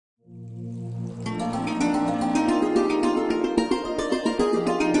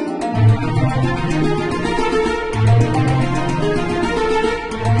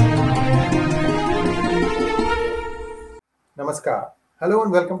Namaskar. Hello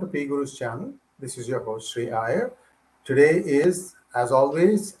and welcome to P Guru's channel. This is your host Sri Iyer. Today is, as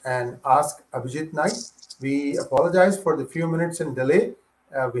always, an Ask Abhijit night. We apologize for the few minutes in delay.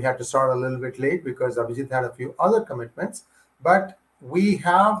 We had to start a little bit late because Abhijit had a few other commitments. But we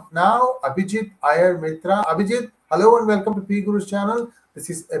have now Abhijit Iyer Mitra. Abhijit, hello and welcome to P Guru's channel. This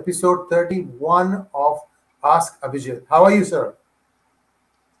is episode 31 of Ask Abhijit. How are you, sir?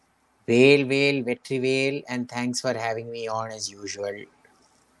 Vetrivel, and thanks for having me on as usual.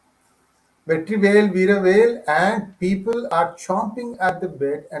 Vetrivel, Veeravel, and people are chomping at the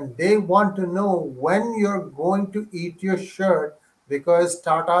bit and they want to know when you're going to eat your shirt because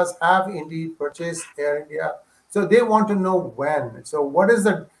Tatas have indeed purchased Air India. So they want to know when. So, what is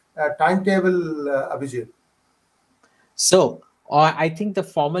the timetable, Abhijit? So, I think the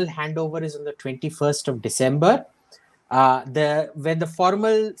formal handover is on the 21st of December. When the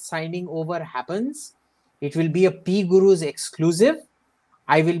formal signing over happens, it will be a P Guru's exclusive.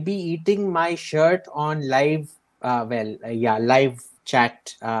 I will be eating my shirt on live, live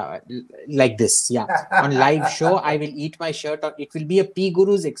chat like this. Yeah, on live show, I will eat my shirt. It will be a P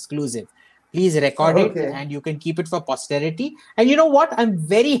Guru's exclusive. Please record it and you can keep it for posterity. And you know what? I'm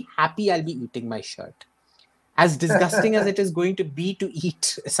very happy I'll be eating my shirt. As disgusting as it is going to be to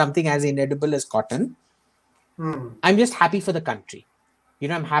eat something as inedible as cotton, I'm just happy for the country.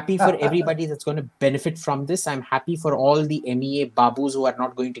 I'm happy for everybody that's going to benefit from this. I'm happy for all the MEA babus who are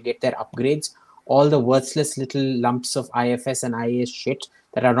not going to get their upgrades, all the worthless little lumps of IFS and IAS shit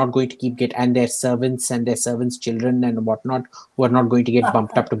that are not going to and their servants and their servants' children and whatnot who are not going to get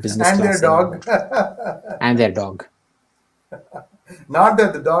bumped up to business and class. Their dog. And their dog. Not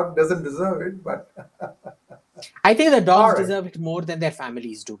that the dog doesn't deserve it, but... I think the dogs deserve it more than their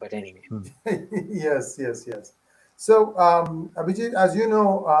families do, but anyway. Yes. So, Abhijit, as you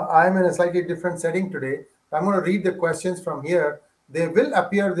know, I'm in a slightly different setting today. I'm going to read the questions from here. They will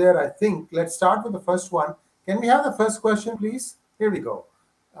appear there, I think. Let's start with the first one. Can we have the first question, please? Here we go.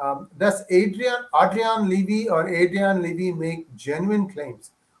 Does Adrian Levy make genuine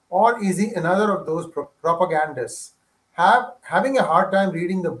claims? Or is he another of those propagandists? Having a hard time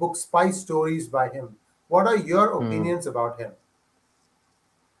reading the book Spy Stories by him. What are your opinions about him?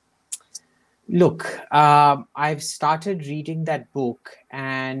 Look, I've started reading that book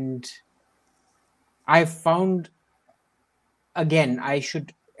and I've found, again, I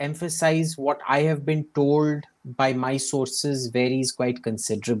should emphasize what I have been told by my sources varies quite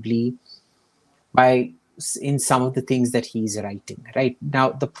considerably in some of the things that he's writing. Right now,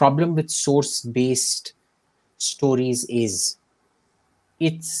 the problem with source-based stories is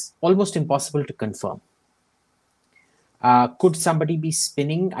it's almost impossible to confirm. Could somebody be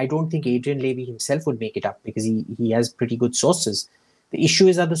spinning? I don't think Adrian Levy himself would make it up because he has pretty good sources. The issue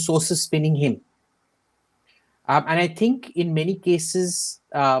is, are the sources spinning him? And I think in many cases,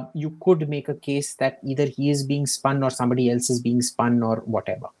 you could make a case that either he is being spun or somebody else is being spun or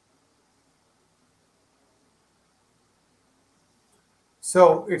whatever.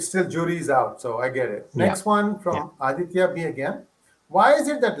 So it's still jury's out. So I get it. Next one from Aditya B again. Why is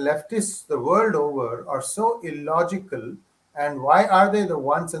it that leftists the world over are so illogical, and why are they the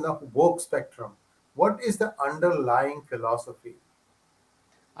ones in the woke spectrum? What is the underlying philosophy?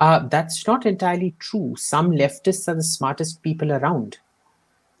 That's not entirely true. Some leftists are the smartest people around.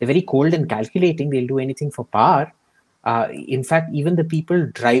 They're very cold and calculating. They'll do anything for power. In fact, even the people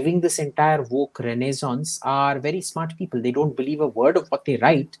driving this entire woke renaissance are very smart people. They don't believe a word of what they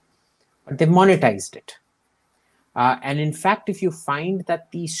write, but they've monetized it. And in fact, if you find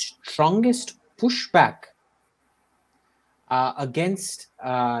that the strongest pushback against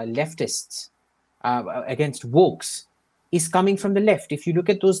leftists, against wokes, is coming from the left. If you look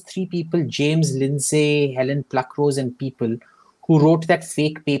at those three people, James Lindsay, Helen Pluckrose, and people who wrote that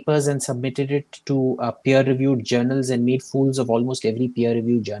fake papers and submitted it to peer-reviewed journals and made fools of almost every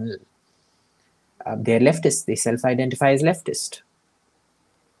peer-reviewed journal, they're leftists. They self-identify as leftist.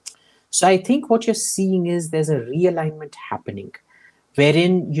 So I think what you're seeing is there's a realignment happening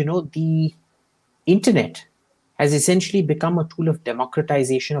wherein, the internet has essentially become a tool of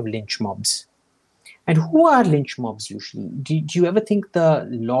democratization of lynch mobs. And who are lynch mobs usually? Do you ever think the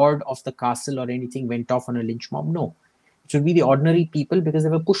lord of the castle or anything went off on a lynch mob? No. It would be the ordinary people because they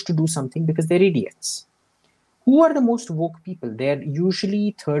were pushed to do something because they're idiots. Who are the most woke people? They're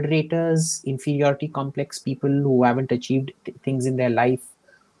usually third-raters, inferiority complex people who haven't achieved things in their life,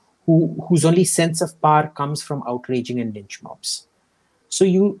 whose only sense of power comes from outraging and lynch mobs. So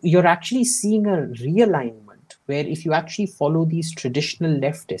you're actually seeing a realignment where if you actually follow these traditional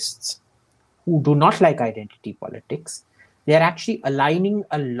leftists who do not like identity politics, they are actually aligning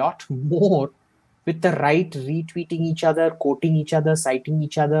a lot more with the right, retweeting each other, quoting each other, citing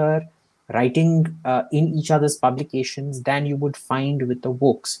each other, writing in each other's publications than you would find with the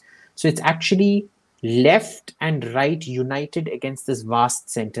wokes. So it's actually left and right united against this vast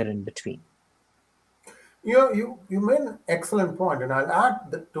center in between. You made an excellent point, and I'll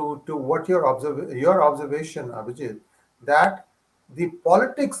add to what your observation, Abhijit, that the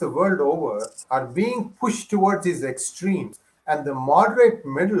politics the world over are being pushed towards these extremes, and the moderate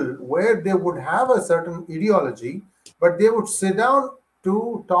middle, where they would have a certain ideology, but they would sit down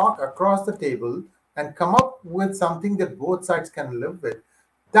to talk across the table and come up with something that both sides can live with.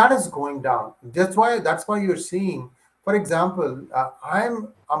 That is going down. That's why you're seeing, for example, I'm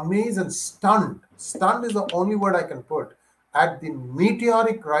amazed and stunned. Stunned is the only word I can put at the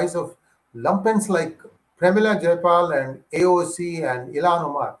meteoric rise of lumpens like Pramila Jayapal and AOC and Ilan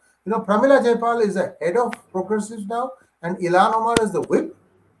Omar. Pramila Jayapal is the head of progressives now, and Ilan Omar is the whip.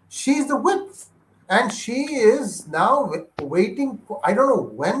 She's the whip, and she is now waiting for, I don't know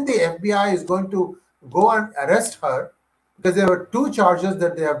when the FBI is going to go and arrest her, because there were two charges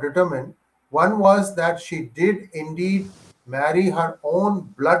that they have determined. One was that she did indeed marry her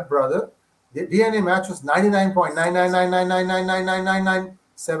own blood brother. The DNA match was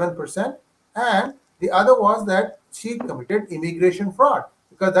 99.999999997%. And the other was that she committed immigration fraud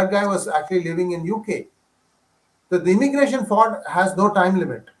because that guy was actually living in UK. So the immigration fraud has no time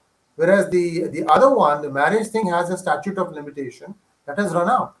limit. Whereas the other one, the marriage thing, has a statute of limitation that has run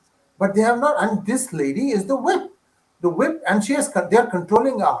out. But they have not, and this lady is the whip. The whip, and they are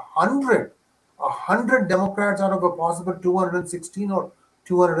controlling 100 Democrats out of a possible 216 or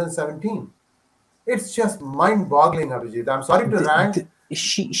 217. It's just mind-boggling, Abhijit. I'm sorry to rant.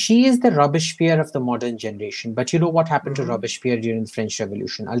 She is the Robespierre of the modern generation. But you know what happened to Robespierre during the French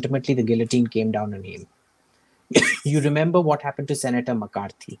Revolution? Ultimately, the guillotine came down on him. You remember what happened to Senator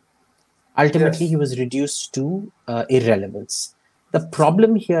McCarthy? Ultimately, he was reduced to irrelevance. The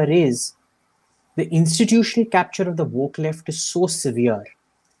problem here is the institutional capture of the woke left is so severe.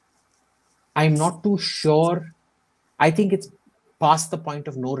 I'm not too sure. I think it's past the point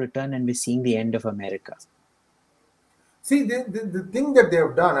of no return, and we're seeing the end of America. See, the thing that they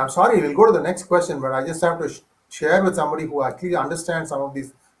have done, I'm sorry, we'll go to the next question, but I just have to share with somebody who actually understands some of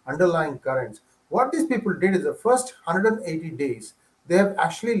these underlying currents. What these people did is the first 180 days, they have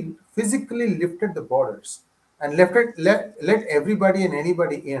actually physically lifted the borders and let everybody and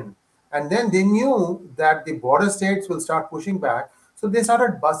anybody in. And then they knew that the border states will start pushing back. So they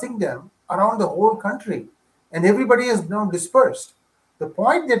started busing them around the whole country. And everybody is now dispersed. The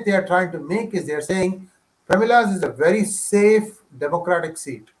point that they are trying to make is they're saying Premila's is a very safe Democratic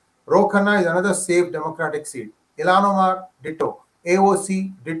seat. Ro Khanna is another safe Democratic seat. Ilan Omar, ditto.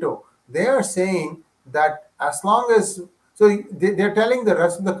 AOC, ditto. They are saying that as long as, so they're telling the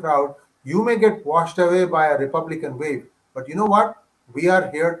rest of the crowd, you may get washed away by a Republican wave, but you know what? We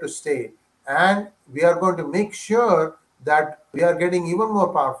are here to stay. And we are going to make sure that we are getting even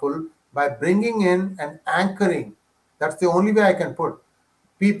more powerful by bringing in and anchoring. That's the only way I can put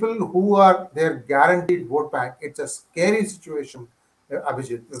people who are their guaranteed vote bank. It's a scary situation,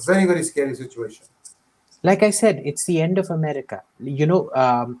 Abhijit. A very, very scary situation. Like I said, it's the end of America.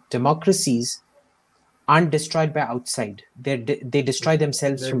 Democracies aren't destroyed by outside. They destroy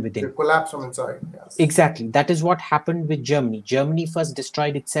themselves from within. They collapse from inside. Yes. Exactly. That is what happened with Germany. Germany first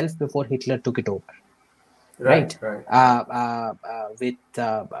destroyed itself before Hitler took it over. Right. With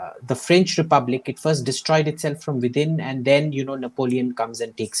the French Republic, it first destroyed itself from within, and then Napoleon comes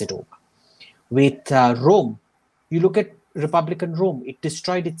and takes it over. With Rome, you look at Republican Rome; it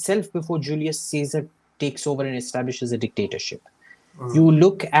destroyed itself before Julius Caesar takes over and establishes a dictatorship. You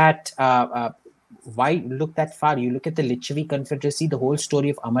look at why look that far? You look at the Lichavi Confederacy, the whole story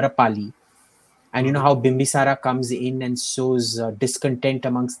of Amarapali, and you know how Bimbisara comes in and sows discontent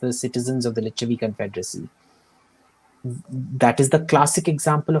amongst the citizens of the Lichavi Confederacy. That is the classic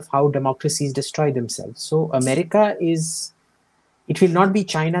example of how democracies destroy themselves. So America it will not be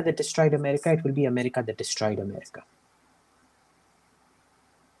China that destroyed America, it will be America that destroyed America.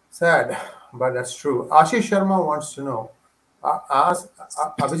 Sad, but that's true. Ashish Sharma wants to know,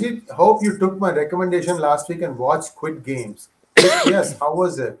 Abhijit, hope you took my recommendation last week and watched Squid Games. If yes, how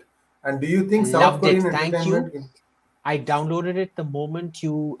was it? And do you think South Korean entertainment... I downloaded it the moment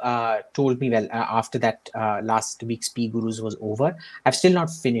you told me, after that last week's P Gurus was over. I've still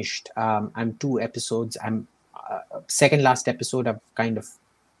not finished. I'm 2 episodes. I'm second last episode. I've kind of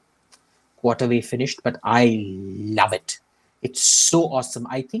quarter way finished, but I love it. It's so awesome.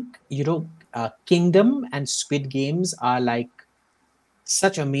 I think, Kingdom and Squid Games are like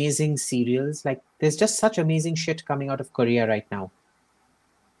Such amazing serials. Like there's just such amazing shit coming out of Korea right now.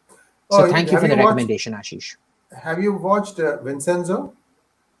 So Oh, thank you for the recommendation, Ashish. have you watched Vincenzo?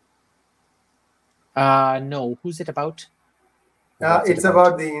 No, who's it about? What's it It's about?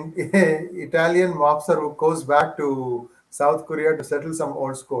 about the Italian mobster who goes back to South Korea to settle some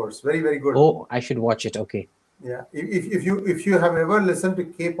old scores. Very, very good. Oh, I should watch it. Okay. Yeah. If you have ever listened to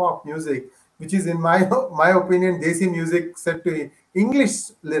K-pop music, which is in my my opinion, Desi music set to English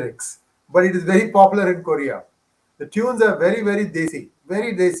lyrics, but it is very popular in Korea. The tunes are very, very Desi,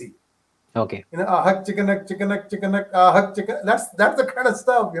 very Desi. Okay. Hak chicken, hak chicken. That's the kind of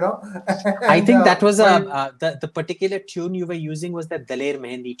stuff, I And think that was but the particular tune you were using was the Daler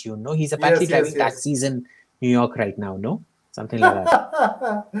Mehendi tune. No, he's apparently yes, yes, driving yes. taxis in New York right now. No, something like that.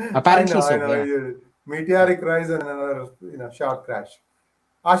 I Apparently know, I so. know. Yeah. Yeah. Meteoric rise and another, short crash.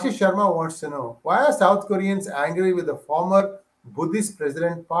 Ashish Sharma wants to know why are South Koreans angry with the former Buddhist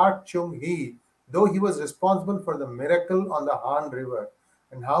president Park Chung-hee, though he was responsible for the miracle on the Han River,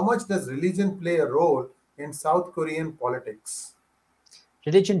 and how much does religion play a role in South Korean politics?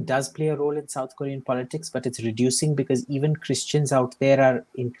 Religion does play a role in South Korean politics, but it's reducing because even Christians out there are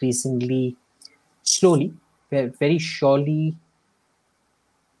increasingly, slowly, very surely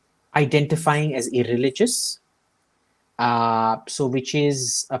identifying as irreligious. So, which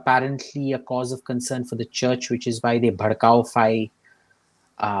is apparently a cause of concern for the church, which is why they bhadkaofy,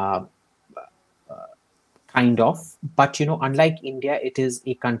 uh, kind of. But unlike India, it is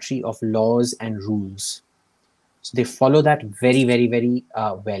a country of laws and rules. So they follow that very, very, very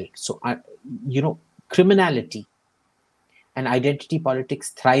well. So, criminality and identity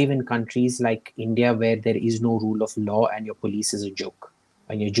politics thrive in countries like India, where there is no rule of law and your police is a joke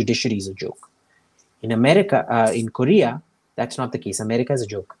and your judiciary is a joke. In America, in Korea, that's not the case. America is a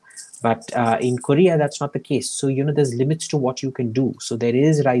joke. But in Korea, that's not the case. So, there's limits to what you can do. So there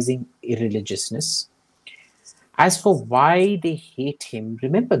is rising irreligiousness. As for why they hate him,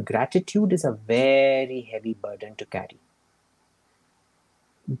 remember, gratitude is a very heavy burden to carry.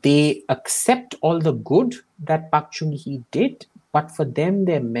 They accept all the good that Park Chung hee did, but for them,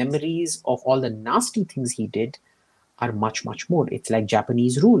 their memories of all the nasty things he did are much, much more. It's like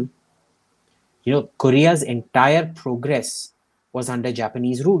Japanese rule. Korea's entire progress was under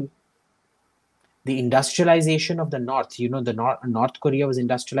Japanese rule. The industrialization of the North, North Korea was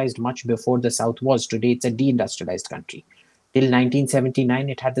industrialized much before the South was. Today, it's a deindustrialized country. Till 1979,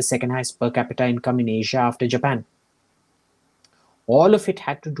 it had the second highest per capita income in Asia after Japan. All of it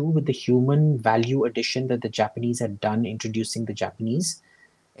had to do with the human value addition that the Japanese had done, introducing the Japanese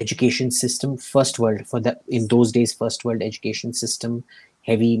education system, first world, in those days, first world education system,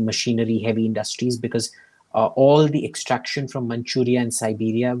 heavy machinery, heavy industries, because all the extraction from Manchuria and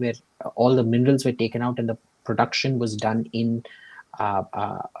Siberia, where all the minerals were taken out and the production was done in uh,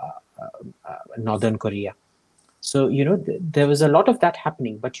 uh, northern Korea. So, there was a lot of that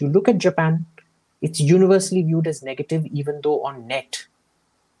happening. But you look at Japan, it's universally viewed as negative, even though on net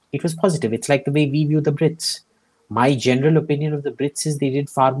it was positive. It's like the way we view the Brits. My general opinion of the Brits is they did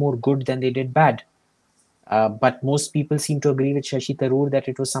far more good than they did bad. But most people seem to agree with Shashi Tharoor that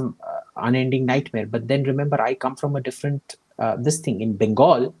it was some unending nightmare. But then remember, I come from a different this thing. In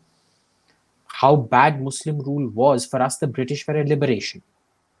Bengal, how bad Muslim rule was, for us, the British were a liberation.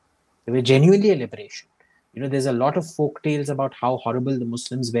 They were genuinely a liberation. There's a lot of folk tales about how horrible the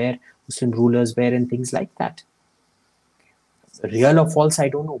Muslims were, Muslim rulers were, and things like that. Real or false, I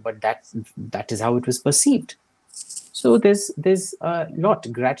don't know, but that is how it was perceived. So there's a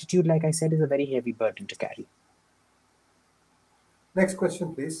lot. Gratitude, like I said, is a very heavy burden to carry. Next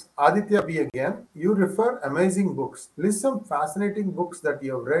question, please. Aditya B again. You refer amazing books. List some fascinating books that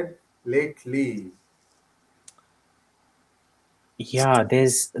you have read lately. Yeah,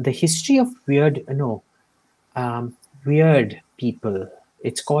 there's the history of weird people.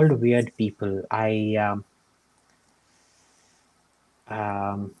 It's called Weird People. Um,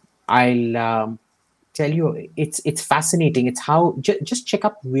 I'll tell you, it's fascinating. It's how just check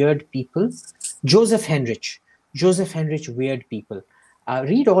up Weird People. Joseph Henrich, Joseph Henrich, Weird People.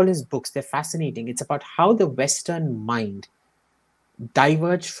 Read all his books. They're fascinating. It's about how the Western mind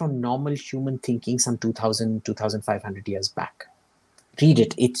diverged from normal human thinking some 2000, 2500 years back. Read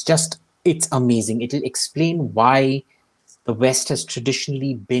it. It's amazing. It'll explain why the West has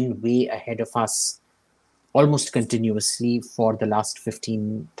traditionally been way ahead of us almost continuously for the last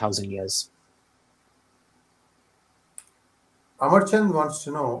 15,000 years. Amarchand wants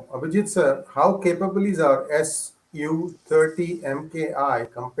to know, Abhijit sir, how capable is our Su-30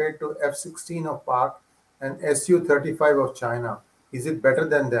 MKI compared to F-16 of Pak and Su-35 of China? Is it better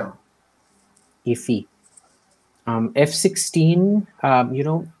than them? Iffy. F-16,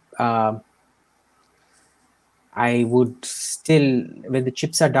 I would still, when the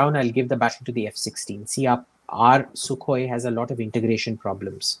chips are down, I'll give the battle to the F-16. See, our Sukhoi has a lot of integration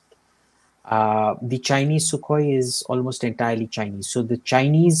problems. The Chinese Sukhoi is almost entirely Chinese. So the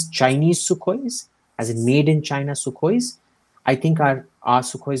Chinese Sukhois, as in made in China Sukhois, I think our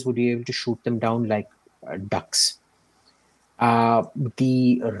Sukhois would be able to shoot them down like ducks.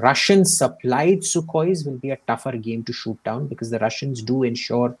 The Russian supplied Sukhois will be a tougher game to shoot down because the Russians do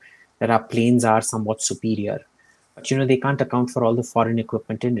ensure that our planes are somewhat superior. But they can't account for all the foreign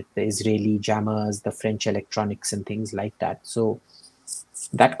equipment in it, the Israeli jammers, the French electronics, and things like that. So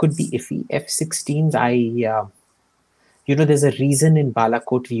that could be iffy. F-16s, there's a reason in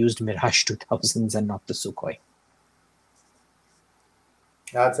Balakot we used Mirage 2000s and not the Sukhoi.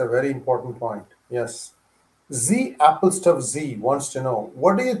 That's a very important point. Yes. Z Apple Stuff Z wants to know,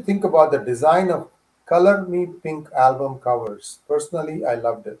 what do you think about the design of Color Me Pink album covers? Personally, I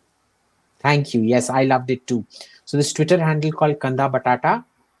loved it. Thank you. Yes, I loved it too. So this Twitter handle called Kanda Batata,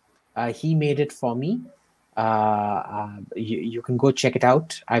 he made it for me. You can go check it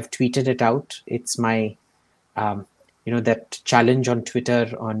out. I've tweeted it out. It's my, that challenge on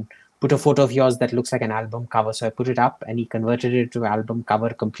Twitter on put a photo of yours that looks like an album cover. So I put it up and he converted it to an album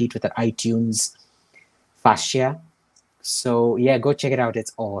cover complete with an iTunes fascia. So yeah, go check it out.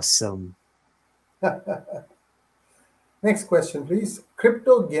 It's awesome. Next question, please.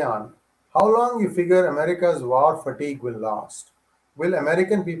 Crypto Gyan, how long you figure America's war fatigue will last? Will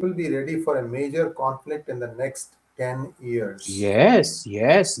American people be ready for a major conflict in the next 10 years?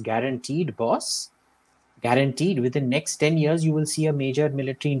 Yes, guaranteed, boss. Guaranteed. Within next 10 years, you will see a major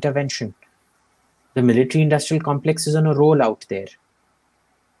military intervention. The military industrial complex is on a roll out there.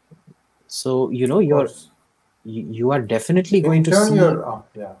 So, you are definitely going to see.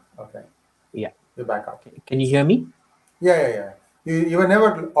 Yeah, okay. Yeah. You're back up. Can you hear me? Yeah. You were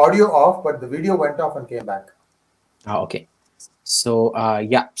never audio off, but the video went off and came back. Okay. So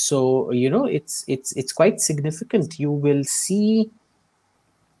it's quite significant. You will see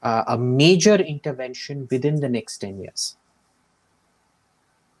a major intervention within the next 10 years.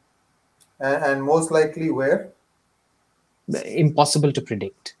 And most likely where? Impossible to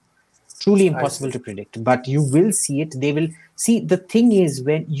predict. Truly impossible to predict. But you will see it. They will see. The thing is,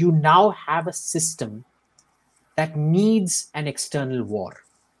 when you now have a system that needs an external war.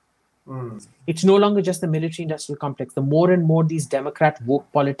 It's no longer just the military industrial complex. The more and more these Democrat woke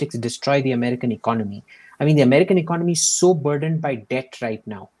politics destroy the American economy. I mean, the American economy is so burdened by debt right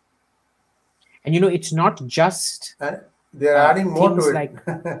now. And, it's not just... they're adding more to it.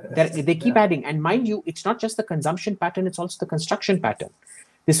 Like they keep adding. And mind you, it's not just the consumption pattern, it's also the construction pattern.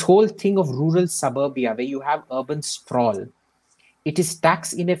 This whole thing of rural suburbia where you have urban sprawl. It is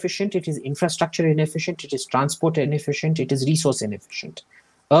tax inefficient, it is infrastructure inefficient, it is transport inefficient, it is resource inefficient.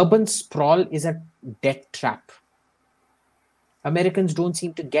 Urban sprawl is a debt trap. Americans don't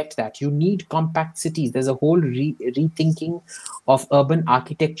seem to get that. You need compact cities. There's a whole rethinking of urban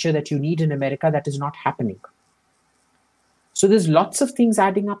architecture that you need in America that is not happening. So there's lots of things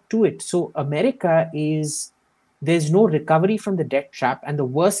adding up to it. So there's no recovery from the debt trap. And the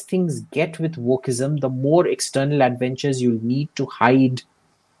worse things get with wokeism, the more external adventures you'll need to hide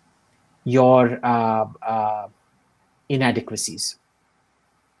your inadequacies.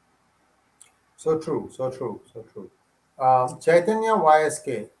 So true. Chaitanya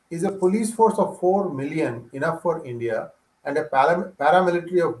YSK, is a police force of 4 million enough for India and a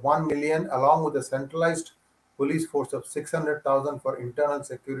paramilitary of 1 million along with a centralized police force of 600,000 for internal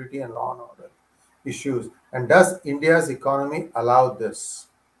security and law and order issues? And does India's economy allow this?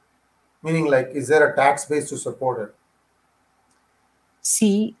 Meaning, like, is there a tax base to support it?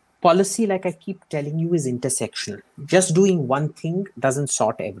 See, policy, like I keep telling you, is intersectional. Just doing one thing doesn't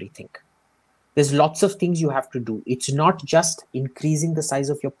sort everything. There's lots of things you have to do. It's not just increasing the size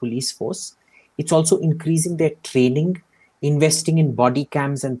of your police force. It's also increasing their training, investing in body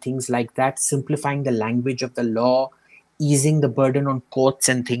cams and things like that, simplifying the language of the law, easing the burden on courts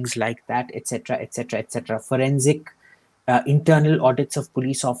and things like that, etc. Forensic internal audits of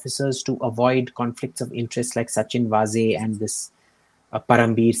police officers to avoid conflicts of interest like Sachin Vaze and this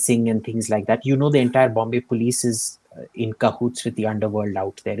Parambir Singh and things like that. The entire Bombay police is in cahoots with the underworld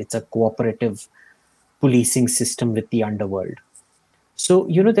out there. It's a cooperative policing system with the underworld. So,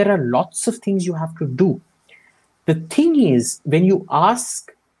 there are lots of things you have to do. The thing is, when you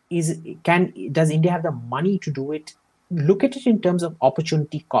ask, does India have the money to do it? Look at it in terms of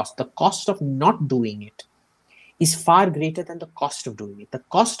opportunity cost. The cost of not doing it is far greater than the cost of doing it. The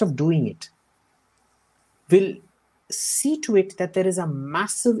cost of doing it will see to it that there is a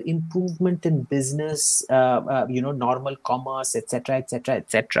massive improvement in business, normal commerce, etc., etc.,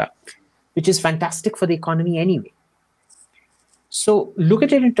 etc., which is fantastic for the economy anyway. So look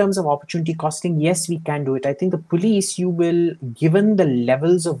at it in terms of opportunity costing. Yes, we can do it. I think the police, you will, given the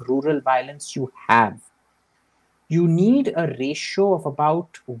levels of rural violence you have, you need a ratio of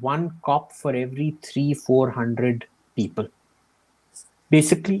about one cop for every 400 people.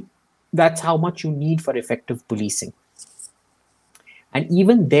 Basically, that's how much you need for effective policing. And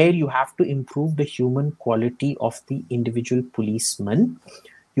even there, you have to improve the human quality of the individual policeman.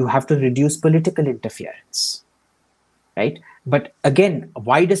 You have to reduce political interference, right? But again,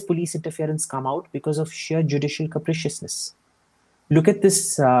 why does police interference come out? Because of sheer judicial capriciousness. Look at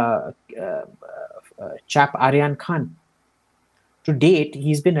this chap, Aryan Khan. To date,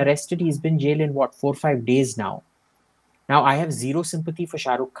 he's been arrested. He's been jailed in what, 4 or 5 days now. Now, I have zero sympathy for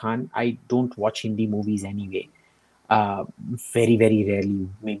Shah Rukh Khan. I don't watch Hindi movies anyway. Very, very rarely,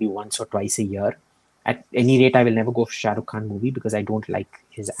 maybe once or twice a year. At any rate, I will never go for Shah Rukh Khan movie because I don't like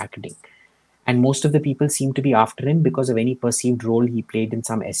his acting. And most of the people seem to be after him because of any perceived role he played in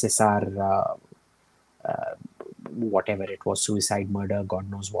some SSR, whatever it was, suicide, murder, God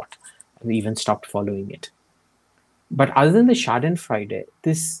knows what. We even stopped following it. But other than the Schadenfreude,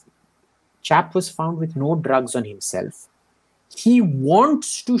 this chap was found with no drugs on himself. He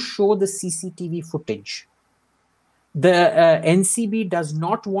wants to show the CCTV footage. The NCB does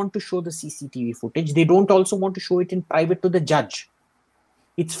not want to show the CCTV footage. They don't also want to show it in private to the judge.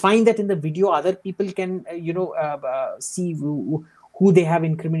 It's fine that in the video other people can, see who they have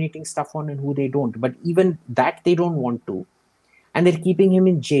incriminating stuff on and who they don't. But even that they don't want to. And they're keeping him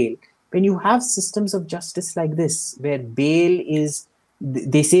in jail. When you have systems of justice like this, where bail is,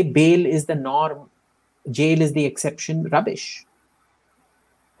 they say bail is the norm, jail is the exception, rubbish.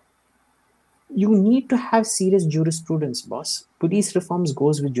 You need to have serious jurisprudence, boss. Police reforms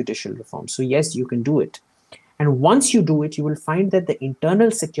goes with judicial reforms. So yes, you can do it. And once you do it, you will find that the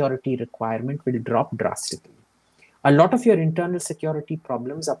internal security requirement will drop drastically. A lot of your internal security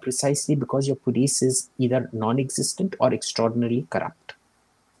problems are precisely because your police is either non-existent or extraordinarily corrupt.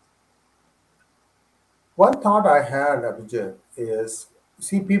 One thought I had, Abhijit, is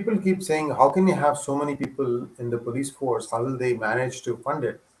see, people keep saying, how can you have so many people in the police force? How will they manage to fund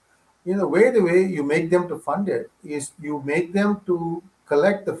it? The way you make them to fund it is you make them to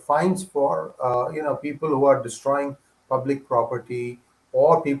collect the fines for people who are destroying public property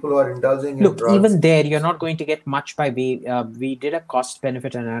or people who are indulging in Look, drugs. even there, you're not going to get much by way. We did a cost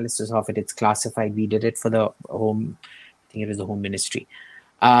benefit analysis of it. It's classified. We did it for the home, I think it was the home ministry.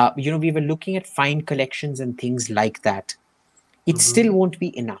 We were looking at fine collections and things like that. It still won't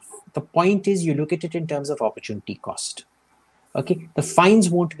be enough. The point is, you look at it in terms of opportunity cost. Okay, the fines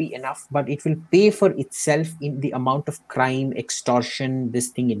won't be enough, but it will pay for itself in the amount of crime, extortion, this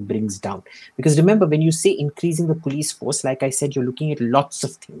thing it brings down. Because remember, when you say increasing the police force, like I said, you're looking at lots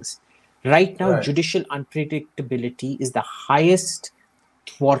of things. Right now, Right. judicial unpredictability is the highest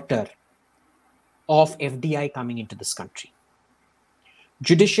thwarter of FDI coming into this country.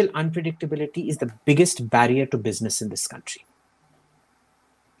 Judicial unpredictability is the biggest barrier to business in this country.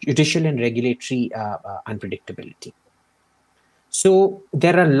 Judicial and regulatory unpredictability. So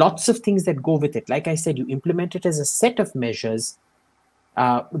there are lots of things that go with it. Like I said, you implement it as a set of measures.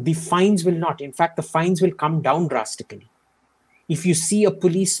 The fines will not. In fact, the fines will come down drastically. If you see a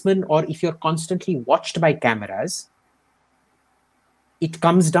policeman or if you're constantly watched by cameras, it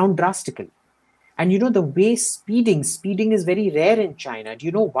comes down drastically. And the way speeding is very rare in China. Do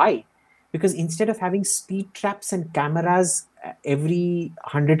you know why? Because instead of having speed traps and cameras every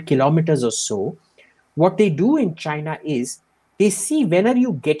 100 kilometers or so, what they do in China is they see when are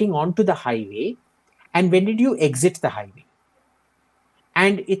you getting onto the highway and when did you exit the highway.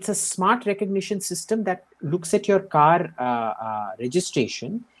 And it's a smart recognition system that looks at your car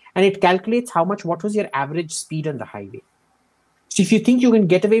registration and it calculates what was your average speed on the highway. So if you think you can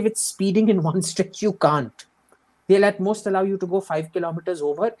get away with speeding in one stretch, you can't. They'll at most allow you to go 5 kilometers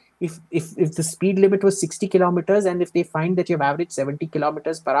over. If the speed limit was 60 kilometers and if they find that you've averaged 70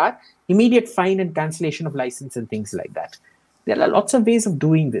 kilometers per hour, immediate fine and cancellation of license and things like that. There are lots of ways of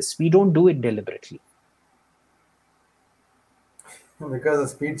doing this. We don't do it deliberately. Because the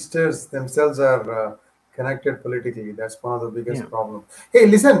speedsters themselves are connected politically. That's one of the biggest Yeah. problems. Hey,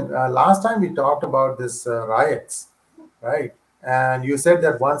 listen, last time we talked about this riots, right? And you said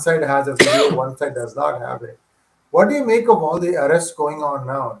that one side has a video, one side does not have it. What do you make of all the arrests going on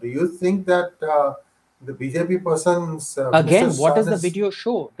now? Do you think that the BJP person's Again, minister's what son does the is video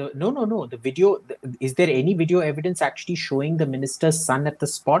show? No. The video, is there any video evidence actually showing the minister's son at the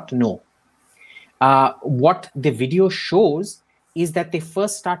spot? No. What the video shows is that they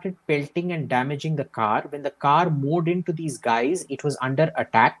first started pelting and damaging the car. When the car moved into these guys, it was under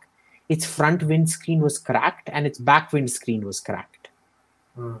attack. Its front windscreen was cracked and its back windscreen was cracked.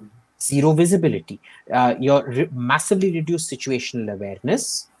 Zero visibility. Your massively reduced situational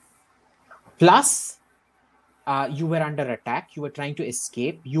awareness. Plus, you were under attack. You were trying to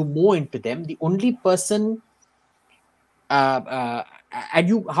escape. You move into them. The only person, and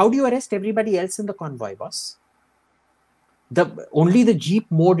you, how do you arrest everybody else in the convoy, boss? Only the jeep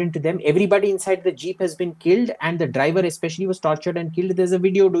mowed into them. Everybody inside the jeep has been killed, and the driver especially was tortured and killed. There's a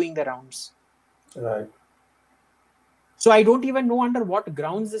video doing the rounds. Right. So I don't even know under what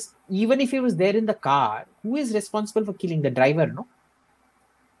grounds this. Even if he was there in the car, who is responsible for killing the driver? No,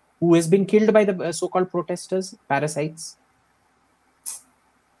 who has been killed by the so-called protesters, parasites.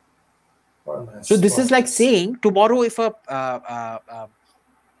 So this is like saying tomorrow, if in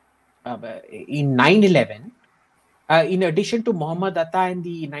 9/11. In addition to Mohammed Atta and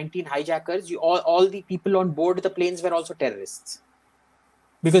the 19 hijackers, all the people on board the planes were also terrorists.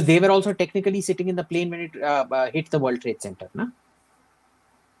 Because they were also technically sitting in the plane when it hit the World Trade Center. Na?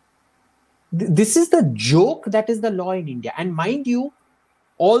 This is the joke that is the law in India. And mind you,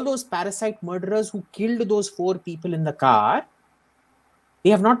 all those parasite murderers who killed those 4 people in the car, they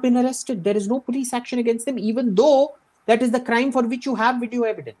have not been arrested. There is no police action against them, even though that is the crime for which you have video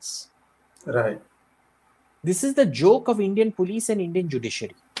evidence. Right. This is the joke of Indian police and Indian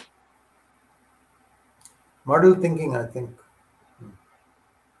judiciary. Model thinking, I think.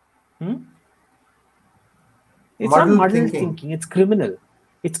 It's not muddled thinking. It's criminal.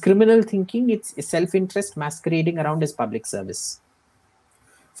 It's criminal thinking. It's self-interest masquerading around as public service.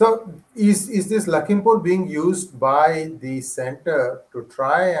 So is this Lakhimpur being used by the center to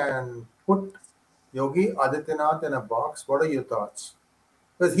try and put Yogi Adityanath in a box? What are your thoughts?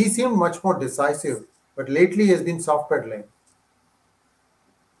 Because he seemed much more decisive, but lately he has been soft pedaling.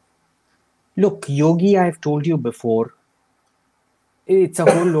 Look, Yogi, I've told you before, it's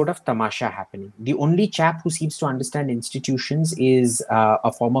a whole load of tamasha happening. The only chap who seems to understand institutions is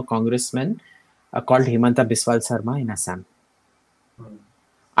a former congressman called Himanta Biswal Sarma in Assam.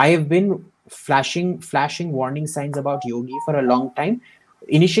 I have been flashing warning signs about Yogi for a long time.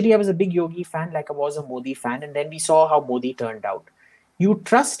 Initially, I was a big Yogi fan, like I was a Modi fan, and then we saw how Modi turned out. You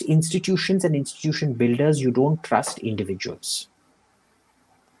trust institutions and institution builders, you don't trust individuals.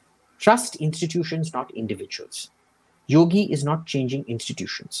 Trust institutions, not individuals. Yogi is not changing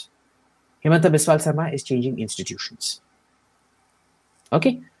institutions. Himanta Biswal Sarma is changing institutions.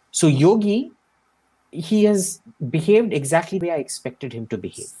 Okay, so Yogi, he has behaved exactly the way I expected him to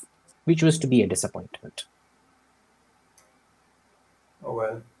behave, which was to be a disappointment. Oh,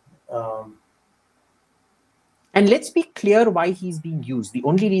 well. And let's be clear why he's being used. The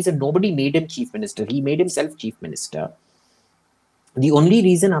only reason nobody made him chief minister, he made himself chief minister. The only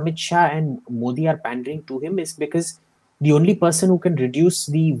reason Amit Shah and Modi are pandering to him is because the only person who can reduce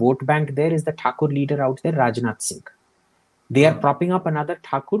the vote bank there is the Thakur leader out there, Rajnath Singh. They are propping up another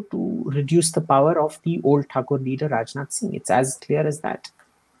Thakur to reduce the power of the old Thakur leader, Rajnath Singh. It's as clear as that.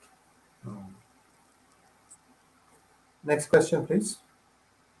 Next question, please.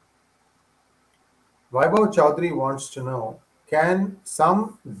 Vaibhav Chaudhary wants to know, can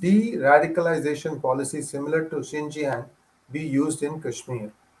some de-radicalization policy similar to Xinjiang be used in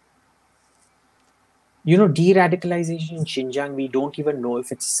Kashmir? You know, de-radicalization in Xinjiang, we don't even know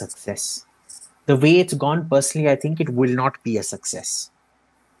if it's a success. The way it's gone, personally, I think it will not be a success.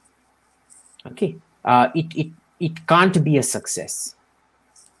 Okay, it can't be a success.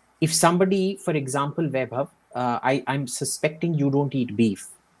 If somebody, for example, Vaibhav, I'm suspecting you don't eat beef.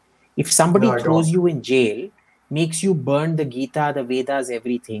 If somebody throws you in jail, makes you burn the Gita, the Vedas,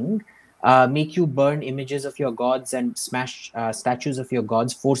 everything, make you burn images of your gods and smash statues of your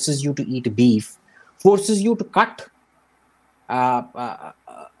gods, forces you to eat beef, forces you to cut a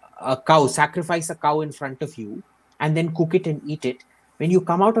cow, sacrifice a cow in front of you, and then cook it and eat it. When you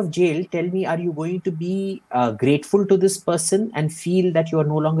come out of jail, tell me, are you going to be grateful to this person and feel that you are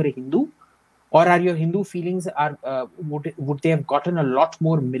no longer a Hindu? Or are your Hindu feelings would they have gotten a lot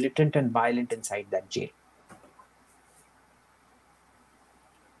more militant and violent inside that jail?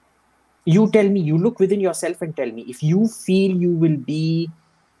 You tell me, you look within yourself and tell me, if you feel you will be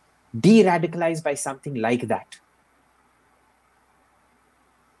de-radicalized by something like that,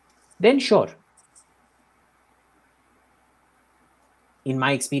 then sure. In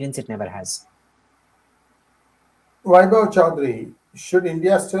my experience, it never has. Vaibhav Chaudhary, should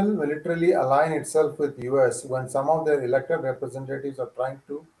India still militarily align itself with US when some of their elected representatives are trying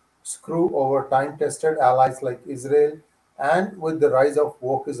to screw over time-tested allies like Israel and with the rise of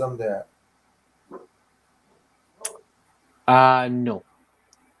wokeism there? No.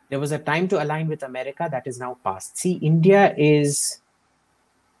 There was a time to align with America that is now past. See, India is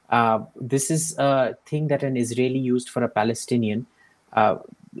this is a thing that an Israeli used for a Palestinian.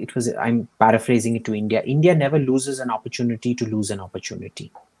 It was, I'm paraphrasing it to India. India never loses an opportunity to lose an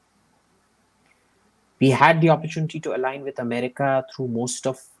opportunity. We had the opportunity to align with America through most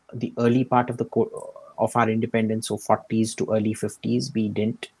of the early part of of our independence, so 40s to early 50s. We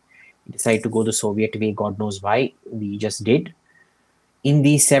didn't decide to go the Soviet way. God knows why. We just did. In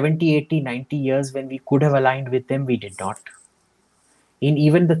the 70, 80, 90 years when we could have aligned with them, we did not. In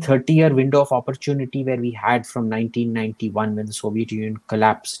even the 30-year window of opportunity where we had from 1991 when the Soviet Union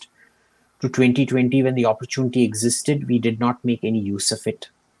collapsed to 2020 when the opportunity existed, we did not make any use of it.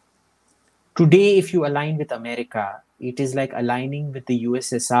 Today, if you align with America, it is like aligning with the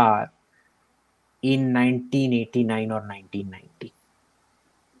USSR in 1989 or 1990.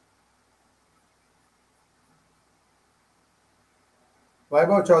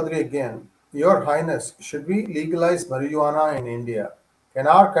 Vaibhav Chaudhary again. Your Highness, should we legalize marijuana in India? Can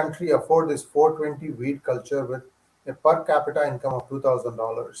our country afford this 420 weed culture with a per capita income of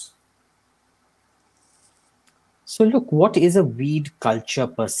 $2,000? So, look, what is a weed culture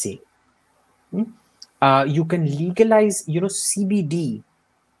per se? You can legalize, CBD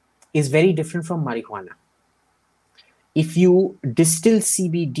is very different from marijuana. If you distill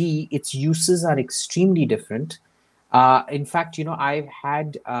CBD, its uses are extremely different. In fact, I've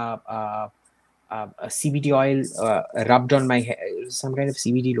had a CBD oil rubbed on my hair, some kind of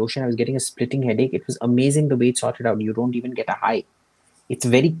CBD lotion. I was getting a splitting headache. It was amazing the way it sorted out. You don't even get a high. It's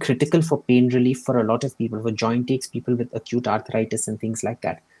very critical for pain relief for a lot of people, for joint aches, people with acute arthritis and things like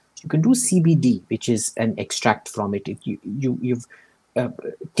that. So you can do CBD, which is an extract from it. You've uh,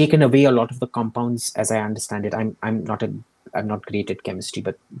 taken away a lot of the compounds, as I understand it. I'm not great at chemistry,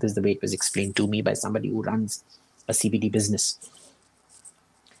 but this is the way it was explained to me by somebody who runs a CBD business.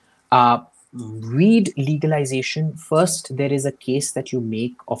 Weed legalization, first, there is a case that you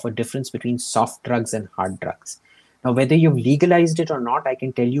make of a difference between soft drugs and hard drugs. Now, whether you've legalized it or not, I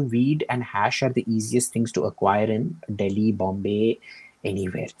can tell you weed and hash are the easiest things to acquire in Delhi, Bombay,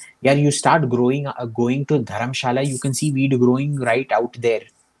 anywhere. Yeah, you start going to Dharamshala, you can see weed growing right out there.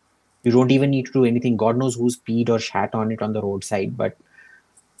 You don't even need to do anything. God knows who's peed or shat on it on the roadside, but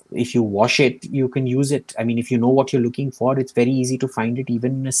if you wash it, you can use it. I mean, if you know what you're looking for, it's very easy to find it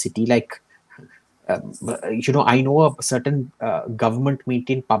even in a city like I know a certain government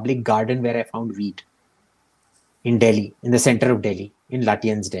maintained public garden where I found weed in Delhi, in the center of Delhi, in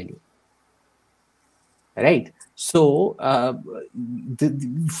Latian's Delhi. Right. So,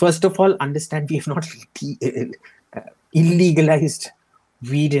 first of all, understand we have not illegalized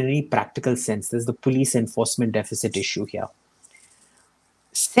weed in any practical sense. There's the police enforcement deficit issue here.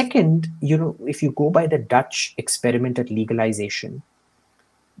 Second, if you go by the Dutch experiment at legalization,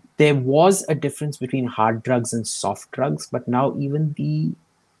 there was a difference between hard drugs and soft drugs, but now even the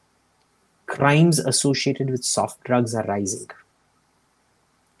crimes associated with soft drugs are rising.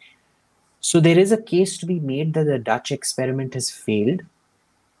 So there is a case to be made that the Dutch experiment has failed,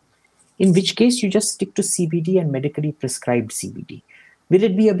 in which case you just stick to CBD and medically prescribed CBD. Will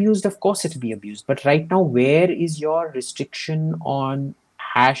it be abused? Of course it will be abused. But right now, where is your restriction on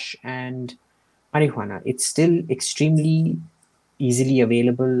hash and marijuana? It's still extremely easily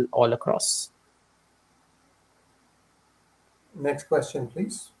available all across. Next question,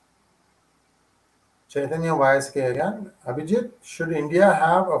 please. Chaitanya YSK again. Abhijit, should India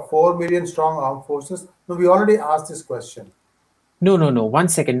have a 4 million strong armed forces? No, we already asked this question. No. 1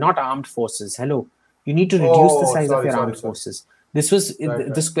 second, not armed forces. Hello. You need to reduce the Oh, size of sorry, your sorry, armed sorry. forces.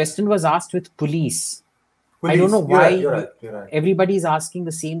 Right. This question was asked with police. I don't know Police. why You're right. everybody is asking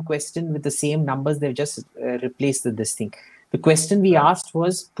the same question with the same numbers. They've just replaced this thing. The question we asked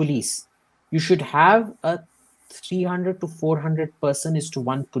was police. You should have a 300 to 400 person is to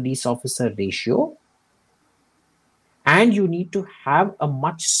one police officer ratio. And you need to have a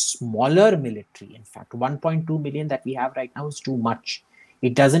much smaller military. In fact, 1.2 million that we have right now is too much.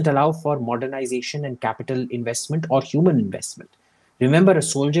 It doesn't allow for modernization and capital investment or human investment. Remember, a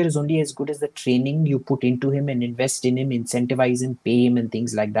soldier is only as good as the training you put into him and invest in him, incentivize him, pay him, and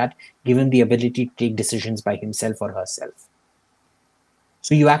things like that, give him the ability to take decisions by himself or herself.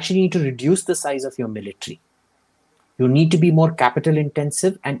 So you actually need to reduce the size of your military. You need to be more capital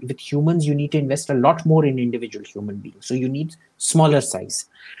intensive, and with humans, you need to invest a lot more in individual human beings. So you need smaller size.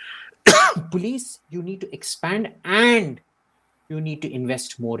 Police, you need to expand and you need to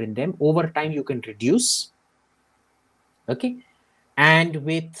invest more in them. Over time, you can reduce. Okay. And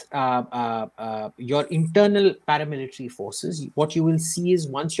with your internal paramilitary forces, what you will see is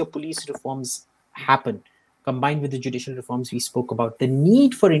once your police reforms happen, combined with the judicial reforms we spoke about, the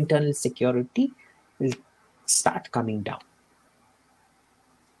need for internal security will start coming down.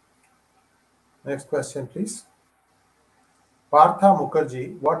 Next question, please. Partha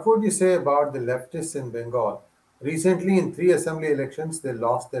Mukherjee, what would you say about the leftists in Bengal? Recently, in 3 assembly elections, they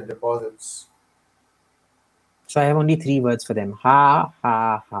lost their deposits. So I have only 3 words for them. Ha,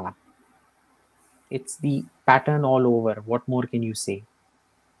 ha, ha. It's the pattern all over. What more can you say?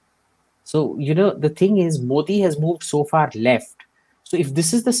 So, the thing is, Modi has moved so far left. So if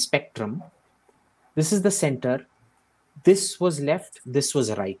this is the spectrum, this is the center, this was left, this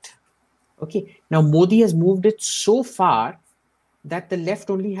was right. Okay. Now Modi has moved it so far that the left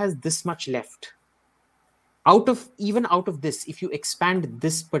only has this much left. Even out of this, if you expand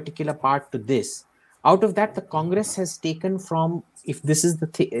this particular part to this, out of that, the Congress has taken from, if this is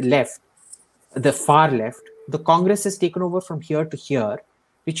the left, the far left, the Congress has taken over from here to here,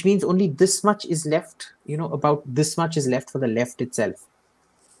 which means only this much is left, about this much is left for the left itself.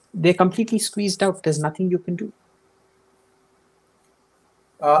 They're completely squeezed out. There's nothing you can do.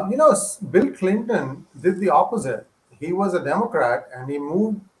 Bill Clinton did the opposite. He was a Democrat and he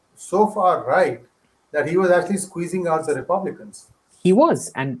moved so far right that he was actually squeezing out the Republicans. He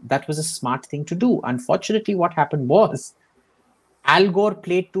was, and that was a smart thing to do. Unfortunately, what happened was Al Gore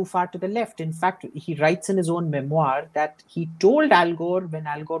played too far to the left. In fact, he writes in his own memoir that he told Al Gore when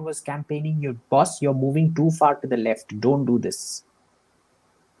Al Gore was campaigning, "Your boss, you're moving too far to the left. Don't do this."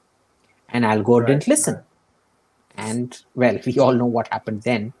 And Al Gore didn't listen. Right. And, well, we all know what happened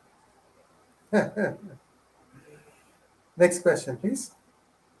then. Next question, please.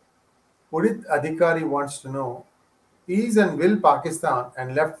 Udit Adhikari wants to know, is and will Pakistan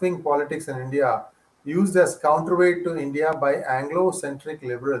and left-wing politics in India used as counterweight to India by Anglo-centric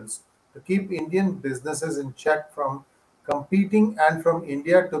liberals to keep Indian businesses in check from competing and from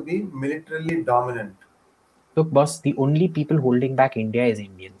India to be militarily dominant? Look, boss, the only people holding back India is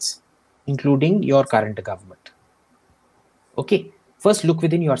Indians, including your current government. Okay, first look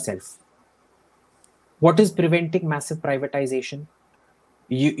within yourself. What is preventing massive privatization?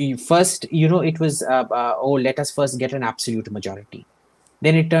 You first, it was, let us first get an absolute majority.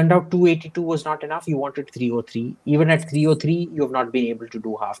 Then it turned out 282 was not enough. You wanted 303. Even at 303, you have not been able to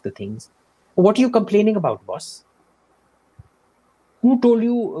do half the things. What are you complaining about, boss? Who told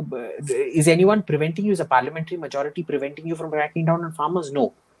you? Is anyone preventing you? Is a parliamentary majority preventing you from cracking down on farmers?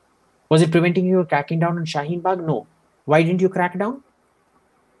 No. Was it preventing you from cracking down on Shaheen Bagh? No. Why didn't you crack down?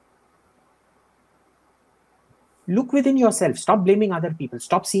 Look within yourself. Stop blaming other people.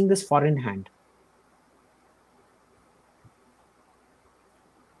 Stop seeing this foreign hand.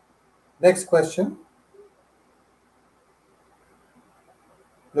 Next question.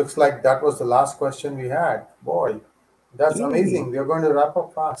 Looks like that was the last question we had. Boy, that's Yay. amazing. We are going to wrap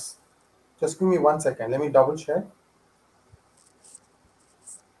up fast. Just give me 1 second. Let me double check.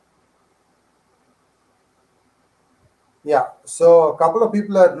 Yeah, so a couple of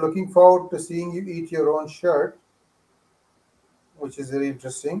people are looking forward to seeing you eat your own shirt, which is very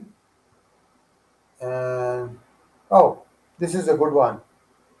interesting. And oh, this is a good one.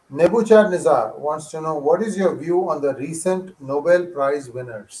 Nebuchad Nizar wants to know, what is your view on the recent Nobel Prize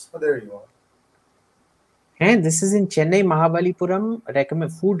winners? Oh, there you are. And this is in Chennai,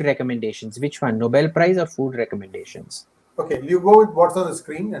 Mahabalipuram, food recommendations. Which one? Nobel Prize or food recommendations? Okay, you go with what's on the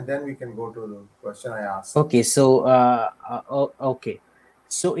screen and then we can go to the question I asked. Okay, so okay,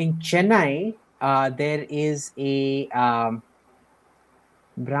 so in Chennai, there is a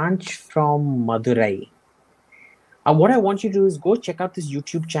branch from Madurai. What I want you to do is go check out this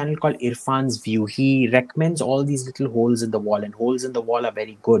YouTube channel called Irfan's View. He recommends all these little holes in the wall, and holes in the wall are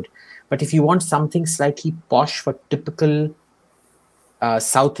very good. But if you want something slightly posh for typical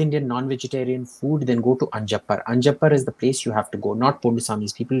South Indian non-vegetarian food, then go to Anjappar. Anjappar is the place you have to go, not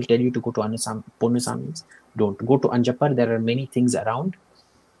Pondusami's. People will tell you to go to Pondusami's. Don't. Go to Anjappar. There are many things around.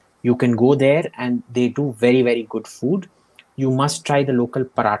 You can go there and they do very, very good food. You must try the local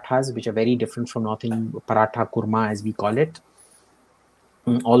parathas, which are very different from North Indian paratha kurma, as we call it.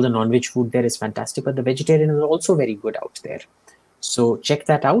 All the non-veg food there is fantastic, but the vegetarian is also very good out there. So check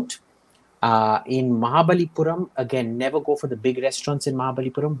that out. In Mahabalipuram, again, never go for the big restaurants in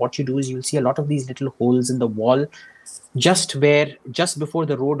Mahabalipuram. What you do is you'll see a lot of these little holes in the wall just before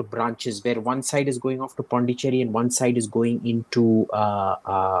the road branches, where one side is going off to Pondicherry and one side is going into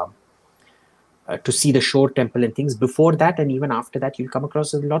to see the shore temple and things. Before that and even after that, you'll come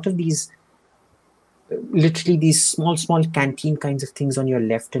across a lot of these, literally these small canteen kinds of things on your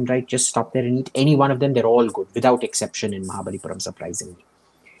left and right. Just stop there and eat any one of them. They're all good, without exception, in Mahabalipuram, surprisingly.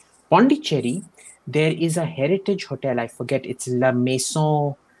 Pondicherry, there is a heritage hotel. I forget. It's La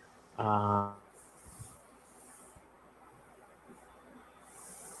Maison.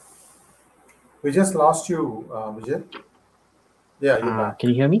 We just lost you, Vijay. Yeah, you're back. Can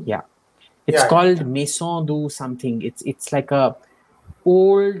you hear me? Yeah. It's Yeah, called Maison du something. It's like a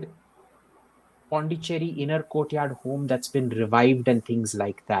old Pondicherry inner courtyard home that's been revived and things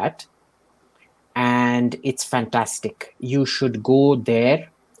like that. And it's fantastic. You should go there.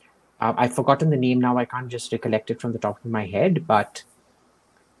 I've forgotten the name now. I can't just recollect it from the top of my head, but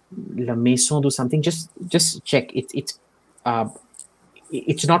La Maison do something. Just check. Uh,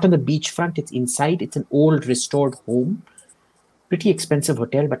 it's not on the beachfront. It's inside. It's an old restored home. Pretty expensive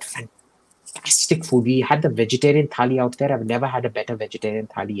hotel, but fantastic food. We had the vegetarian thali out there. I've never had a better vegetarian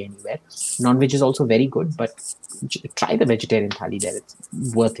thali anywhere. Non-veg is also very good, but try the vegetarian thali there. It's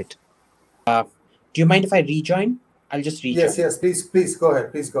worth it. Do you mind if I rejoin? I'll just yes, rejoin. yes. Please go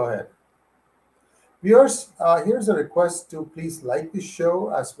ahead. Please go ahead. Viewers, here's a request to please like the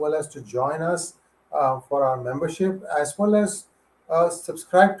show as well as to join us for our membership as well as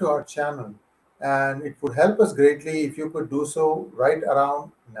subscribe to our channel. And it would help us greatly if you could do so right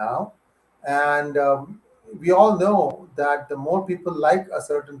around now. And we all know that the more people like a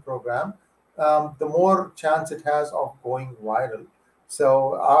certain program, the more chance it has of going viral.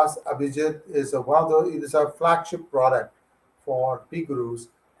 So, ours, Abhijit, is one of the, it is our flagship product for P Gurus,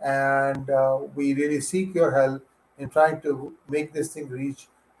 and we really seek your help in trying to make this thing reach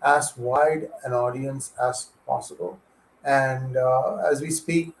as wide an audience as possible. And as we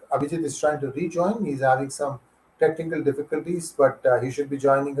speak, Abhijit is trying to rejoin. He's having some technical difficulties, but he should be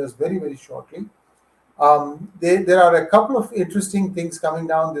joining us very, very shortly. There are a couple of interesting things coming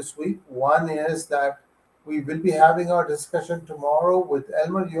down this week. One is that we will be having our discussion tomorrow with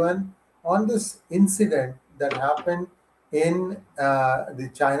Elmer Yuan on this incident that happened in the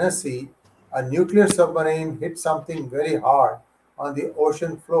China Sea. A nuclear submarine hit something very hard on the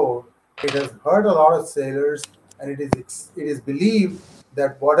ocean floor. It has hurt a lot of sailors, and it is believed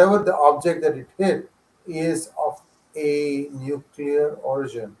that whatever the object that it hit is of a nuclear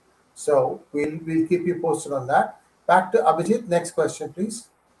origin. So we'll keep you posted on that. Back to Abhijit. Next question, please.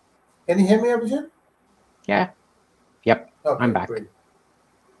 Can you hear me, Abhijit? Yeah. Yep. I'm Okay, back. great.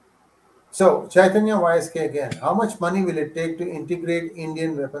 So Chaitanya YSK again. How much money will it take to integrate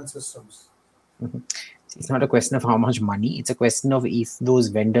Indian weapon systems? It's not a question of how much money. It's a question of if those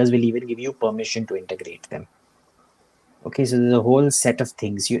vendors will even give you permission to integrate them. Okay, so there's a whole set of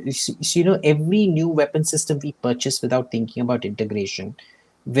things. Every new weapon system we purchase without thinking about integration,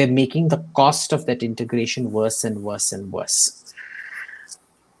 we're making the cost of that integration worse and worse and worse.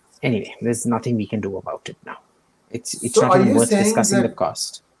 Anyway, there's nothing we can do about it now. It's So not even worth discussing the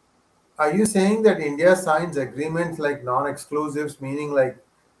cost. are you saying that India signs agreements like non-exclusives, meaning like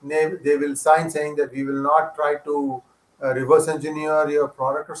they will sign saying that we will not try to reverse engineer your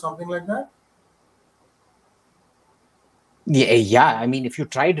product or something like that? Yeah. I mean, if you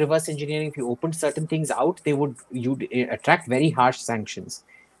tried reverse engineering, if you opened certain things out, you'd attract very harsh sanctions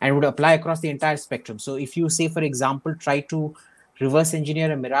and would apply across the entire spectrum. So if you say, for example, try to reverse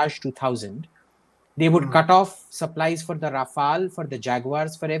engineer a Mirage 2000, they would Hmm. cut off supplies for the Rafale, for the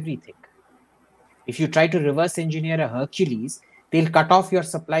Jaguars, for everything. If you try to reverse engineer a Hercules, they'll cut off your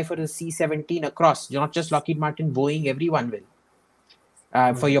supply for the C-17 across, not just Lockheed Martin, Boeing, everyone will.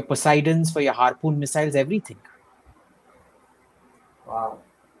 For Hmm. your Poseidons, for your Harpoon missiles, everything. Wow.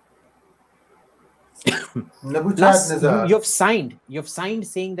 Nabuchad Plus, Nizar. you've signed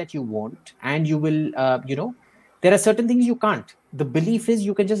saying that you won't, and you will. There are certain things you can't. The belief is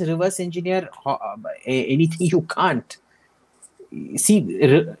you can just reverse engineer anything you can't. See,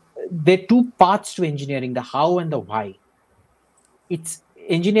 there are two paths to engineering: the how and the why. It's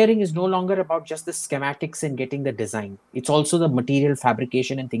engineering is no longer about just the schematics and getting the design. It's also the material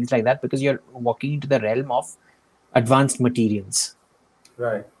fabrication and things like that because you're walking into the realm of advanced materials.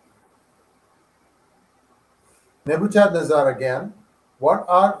 Right. Nebuchad Nazar again. What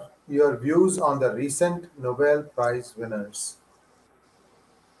are your views on the recent Nobel Prize winners?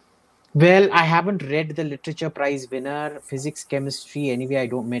 Well, I haven't read the literature prize winner, physics, chemistry. Anyway,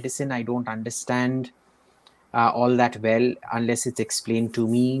 medicine. I don't understand all that well unless it's explained to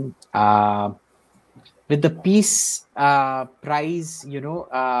me. With the peace prize,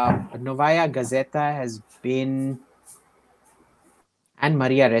 Novaya Gazeta has been, and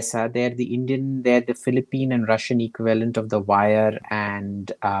Maria Ressa, they're the Philippine and Russian equivalent of the Wire and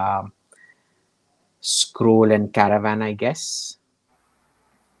Scroll and Caravan, I guess.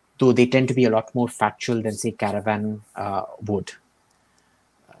 Though they tend to be a lot more factual than, say, Caravan would.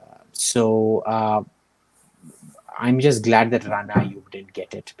 So I'm just glad that Rana Ayub didn't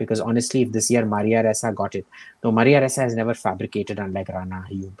get it because honestly, if this year Maria Ressa got it, though Maria Ressa has never fabricated unlike Rana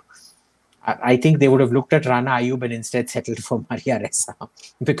Ayub. I think they would have looked at Rana Ayub and instead settled for Maria Ressa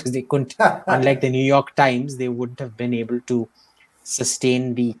because they couldn't, unlike the New York Times, they wouldn't have been able to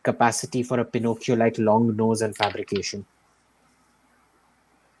sustain the capacity for a Pinocchio-like long nose and fabrication.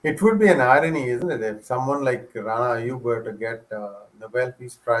 It would be an irony, isn't it, if someone like Rana Ayub were to get Nobel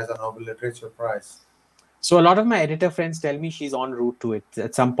Peace Prize or Nobel Literature Prize. So a lot of my editor friends tell me she's en route to it.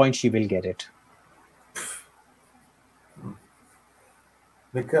 At some point, she will get it.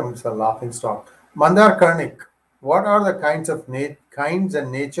 Becomes a laughing stock. Mandar Karnik, what are the kinds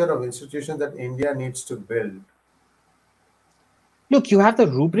and nature of institutions that India needs to build? Look, you have the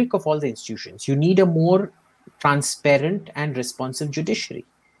rubric of all the institutions. You need a more transparent and responsive judiciary.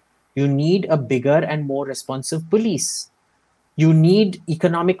 You need a bigger and more responsive police. You need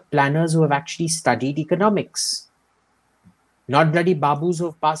economic planners who have actually studied economics, not bloody babus who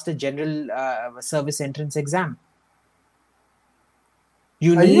have passed a general service entrance exam.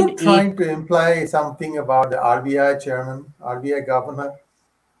 You Are you need trying to imply something about the RBI chairman, RBI governor,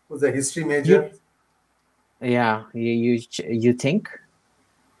 who's a history major? you think,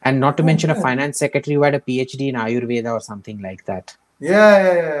 and not to mention a finance secretary who had a PhD in Ayurveda or something like that.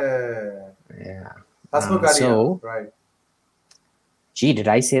 Yeah. So, right. Gee, did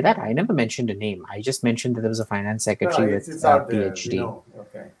I say that? I never mentioned a name. I just mentioned that there was a finance secretary No, with it's a out there. PhD. We know.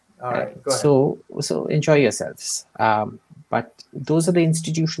 Okay. All right. Go ahead. So enjoy yourselves. But those are the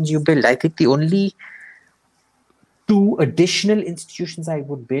institutions you build. I think the only two additional institutions I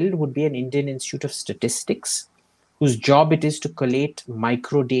would build would be an Indian Institute of Statistics, whose job it is to collate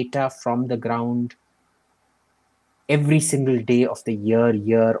micro data from the ground every single day of the year,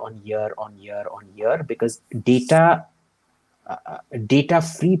 year on year on year on year, because data-free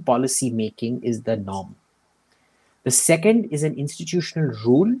policy making is the norm. The second is an institutional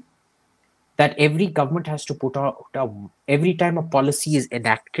rule that every government has to put out. Every time a policy is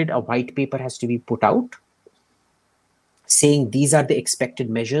enacted, a white paper has to be put out saying these are the expected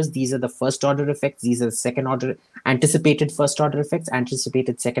measures, these are the first order effects, these are the second order, anticipated first order effects,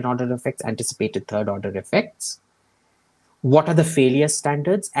 anticipated second order effects, anticipated third order effects. What are the failure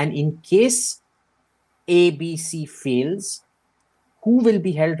standards? And in case ABC fails, who will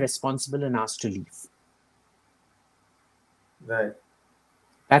be held responsible and asked to leave? Right.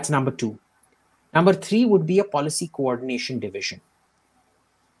 That's number two. Number three would be a policy coordination division,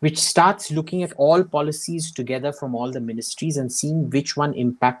 which starts looking at all policies together from all the ministries and seeing which one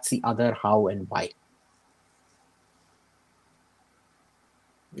impacts the other, how and why.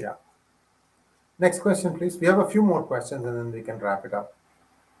 Yeah. Next question, please. We have a few more questions and then we can wrap it up.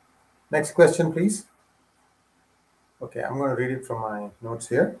 Next question, please. Okay, I'm going to read it from my notes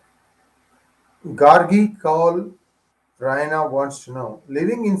here. Gargi Kaul Raina wants to know,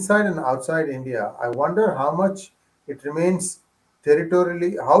 living inside and outside India, I wonder how it remains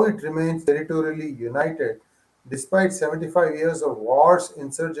territorially united despite 75 years of wars,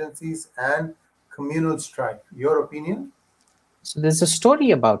 insurgencies, and communal strife. Your opinion? So there's a story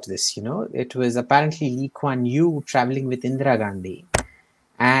about this, it was apparently Lee Kuan Yew traveling with Indira Gandhi.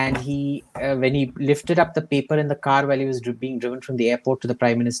 And he, when he lifted up the paper in the car while he was being driven from the airport to the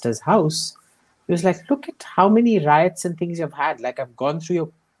Prime Minister's house, he was like, look at how many riots and things you've had. Like, I've gone through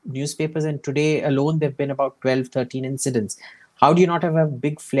your newspapers and today alone there have been about 12, 13 incidents. How do you not have a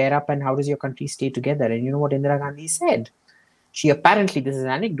big flare up and how does your country stay together? And you know what Indira Gandhi said? She apparently, this is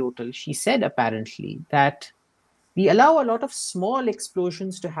anecdotal, she said apparently that we allow a lot of small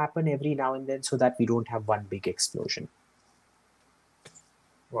explosions to happen every now and then so that we don't have one big explosion.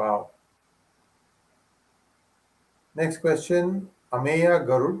 Wow. Next question, Ameya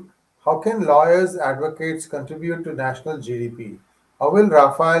Garud. How can lawyers, advocates contribute to national GDP? How will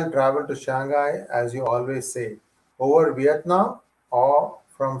Rafael travel to Shanghai, as you always say, over Vietnam or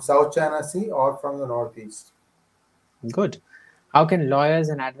from South China Sea or from the Northeast? Good. How can lawyers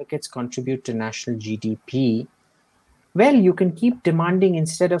and advocates contribute to national GDP? Well, you can keep demanding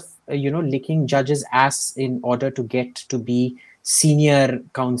instead of, licking judges' ass in order to get to be senior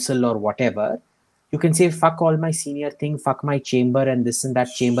counsel or whatever. You can say, fuck all my senior thing, fuck my chamber and this and that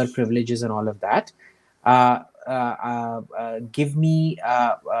chamber privileges and all of that. Give me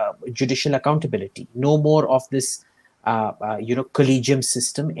judicial accountability. No more of this, collegium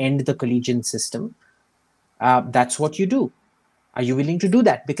system, end the collegian system. That's what you do. Are you willing to do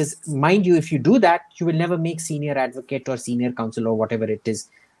that? Because mind you, if you do that, you will never make senior advocate or senior counsel or whatever it is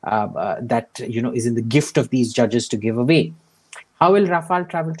that is in the gift of these judges to give away. How will Rafale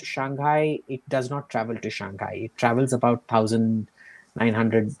travel to Shanghai? It does not travel to Shanghai. It travels about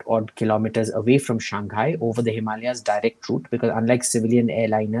 1,900 odd kilometers away from Shanghai over the Himalayas direct route, because unlike civilian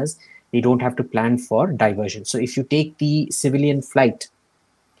airliners, they don't have to plan for diversion. So if you take the civilian flight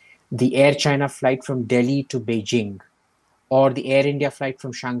the Air China flight from Delhi to Beijing, or the Air India flight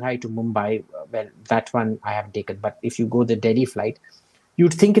from Shanghai to Mumbai. Well, that one I haven't taken, but if you go the Delhi flight,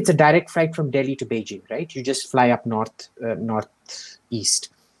 you'd think it's a direct flight from Delhi to Beijing, right? You just fly up northeast.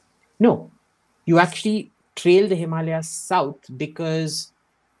 No, you actually trail the Himalayas south because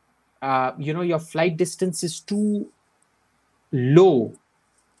your flight distance is too low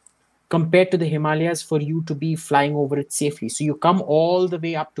compared to the Himalayas for you to be flying over it safely. So you come all the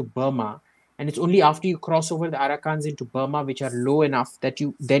way up to Burma, and it's only after you cross over the Arakans into Burma, which are low enough, that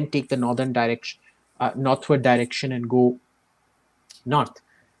you then take the northward direction and go north.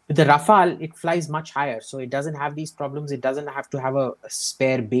 With the Rafale, it flies much higher, so it doesn't have these problems. It doesn't have to have a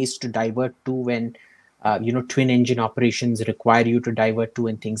spare base to divert to when twin engine operations require you to divert to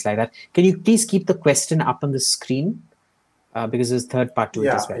and things like that. Can you please keep the question up on the screen? Because there's a third part to it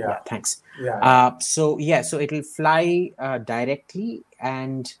as well. Yeah, thanks. So it'll fly directly,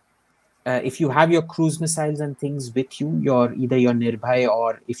 and if you have your cruise missiles and things with you, either your Nirbhay,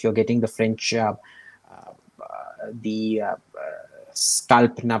 or if you're getting the French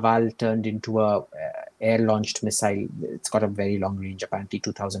Scalp Naval turned into a air-launched missile. It's got a very long range, apparently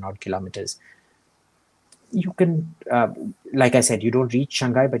 2,000 odd kilometers. You can, like I said, you don't reach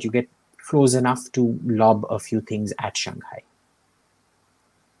Shanghai, but you get close enough to lob a few things at Shanghai.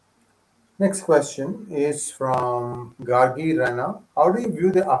 Next question is from Gargi Rana. How do you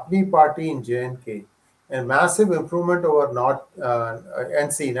view the Apni party in J&K? A massive improvement over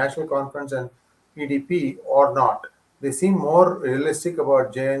NC, National Conference, and PDP, or not? They seem more realistic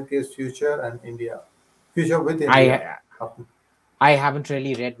about J&K's future with India. I haven't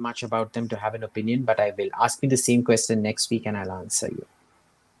really read much about them to have an opinion, but I will. Ask me the same question next week and I'll answer you.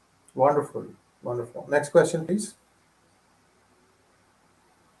 Wonderful. Wonderful. Next question, please.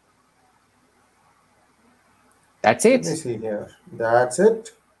 That's it. Let me see here. That's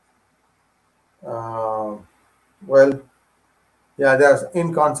it. There's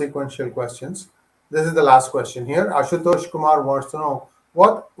inconsequential questions. This is the last question here. Ashutosh Kumar wants to know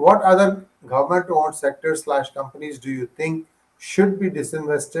what other government-owned sectors / companies do you think should be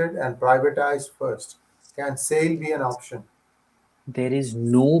disinvested and privatized first? Can sale be an option? There is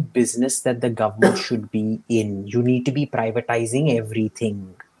no business that the government should be in. You need to be privatizing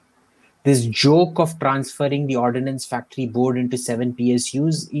everything. This joke of transferring the Ordnance Factory Board into 7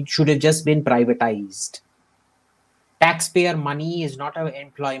 PSUs, it should have just been privatized. Taxpayer money is not an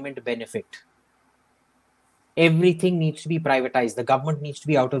employment benefit. Everything needs to be privatized. The government needs to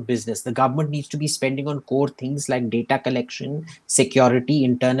be out of business. The government needs to be spending on core things like data collection, security,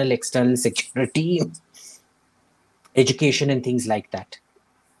 internal, external security, education, and things like that.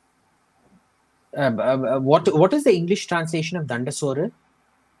 What is the English translation of Dandasorar?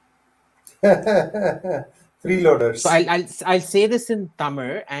 Freeloaders. So I'll say this in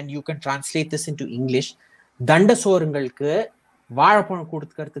Tamil and you can translate this into English. தண்டசோறுங்களுக்கு வாழைப்பழம்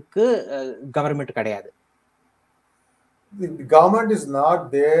கொடுக்கிறதுக்கு government கிடையாது. The government is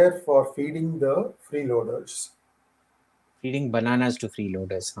not there for feeding the freeloaders. Feeding bananas to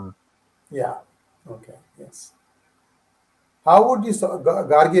freeloaders, huh? Yeah. Okay. Yes. How would you solve,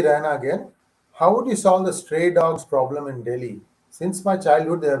 Gargi Rana again? How would you solve the stray dogs problem in Delhi? Since my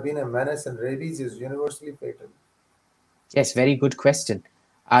childhood, they have been a menace, and rabies is universally fatal. Yes, very good question.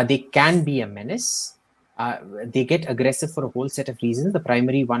 They can be a menace. They get aggressive for a whole set of reasons. The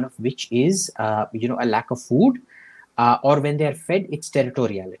primary one of which is, a lack of food, or when they are fed, it's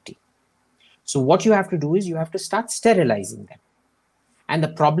territoriality. So what you have to do is you have to start sterilizing them. And the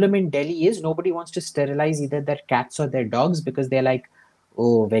problem in Delhi is nobody wants to sterilize either their cats or their dogs because they're like,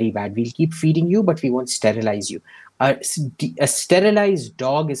 oh, very bad. We'll keep feeding you, but we won't sterilize you. A sterilized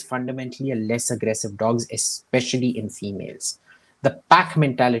dog is fundamentally a less aggressive dog, especially in females. The pack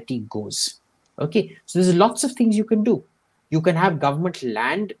mentality goes. Okay, so there's lots of things you can do. You can have government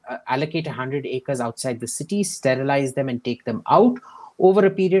land, allocate 100 acres outside the city, sterilize them and take them out. Over a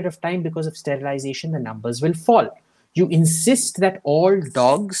period of time, because of sterilization, the numbers will fall. You insist that all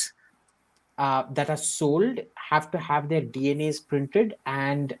dogs that are sold have to have their DNAs printed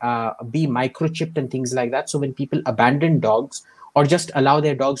and be microchipped and things like that. So when people abandon dogs or just allow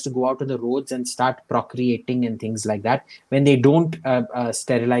their dogs to go out on the roads and start procreating and things like that, when they don't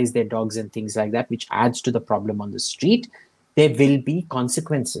sterilize their dogs and things like that, which adds to the problem on the street, there will be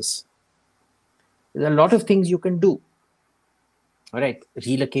consequences. There's a lot of things you can do. All right,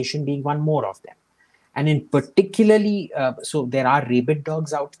 relocation being one more of them. And in particularly, so there are rabid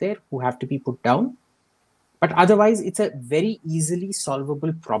dogs out there who have to be put down. But otherwise, it's a very easily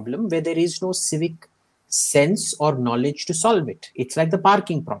solvable problem where there is no civic sense or knowledge to solve it. It's like the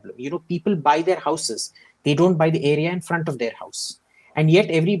parking problem. People buy their houses. They don't buy the area in front of their house. And yet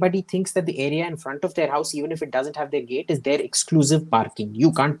everybody thinks that the area in front of their house, even if it doesn't have their gate, is their exclusive parking.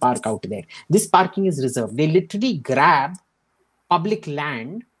 You can't park out there. This parking is reserved. They literally grab public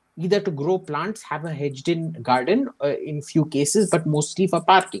land either to grow plants, have a hedged in garden in few cases, but mostly for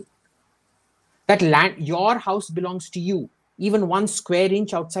parking. That land, your house belongs to you. Even 1 square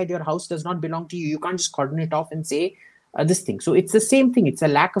inch outside your house does not belong to you. You can't just cordon it off and say this thing. So it's the same thing. It's a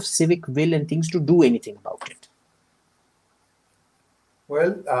lack of civic will and things to do anything about it.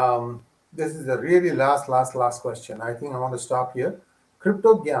 Well, this is a really last question. I think I want to stop here.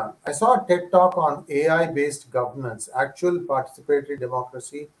 Crypto Gyan. I saw a TED talk on AI-based governance, actual participatory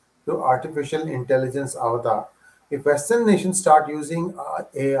democracy through artificial intelligence avatar. If Western nations start using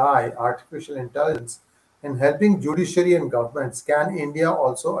AI, artificial intelligence, in helping judiciary and governments, can India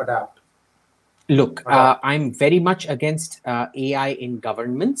also adapt? Look, Adopt. I'm very much against AI in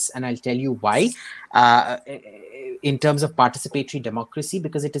governments, and I'll tell you why. Uh, in terms of participatory democracy,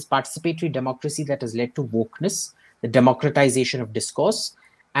 because it is participatory democracy that has led to wokeness, the democratization of discourse,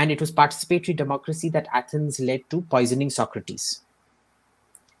 and it was participatory democracy that Athens led to poisoning Socrates.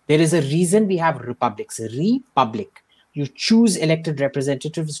 There is a reason we have republics. Republic. You choose elected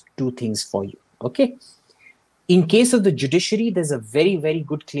representatives to do things for you. Okay. In case of the judiciary, there's a very, very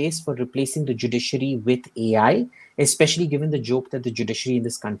good case for replacing the judiciary with AI, especially given the joke that the judiciary in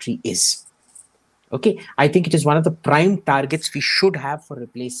this country is. Okay, I think it is one of the prime targets we should have for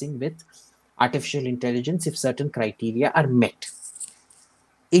replacing with artificial intelligence if certain criteria are met.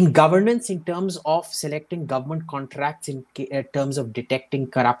 In governance, in terms of selecting government contracts, in terms of detecting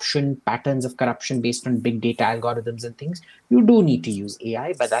corruption, patterns of corruption based on big data algorithms and things, you do need to use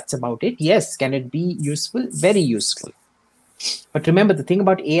AI, but that's about it. Yes, can it be useful? Very useful. But remember, the thing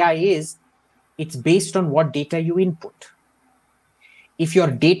about AI is it's based on what data you input. If your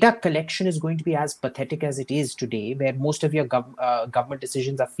data collection is going to be as pathetic as it is today, where most of your government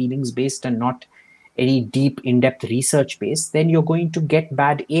decisions are feelings based and not any deep, in depth research based, then you're going to get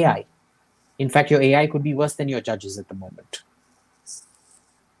bad AI. In fact, your AI could be worse than your judges at the moment.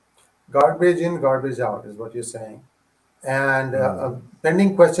 Garbage in, garbage out is what you're saying. And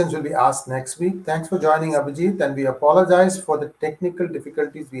pending questions will be asked next week. Thanks for joining, Abhijit, and we apologize for the technical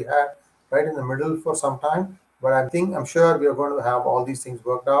difficulties we had right in the middle for some time. But I'm sure we are going to have all these things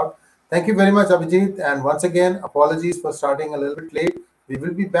worked out. Thank you very much, Abhijit. And once again, apologies for starting a little bit late. We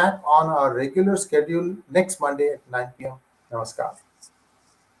will be back on our regular schedule next Monday at 9 p.m. Namaskar.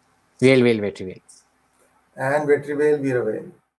 Well, Vetrivel. And Vetrivel Veeravel.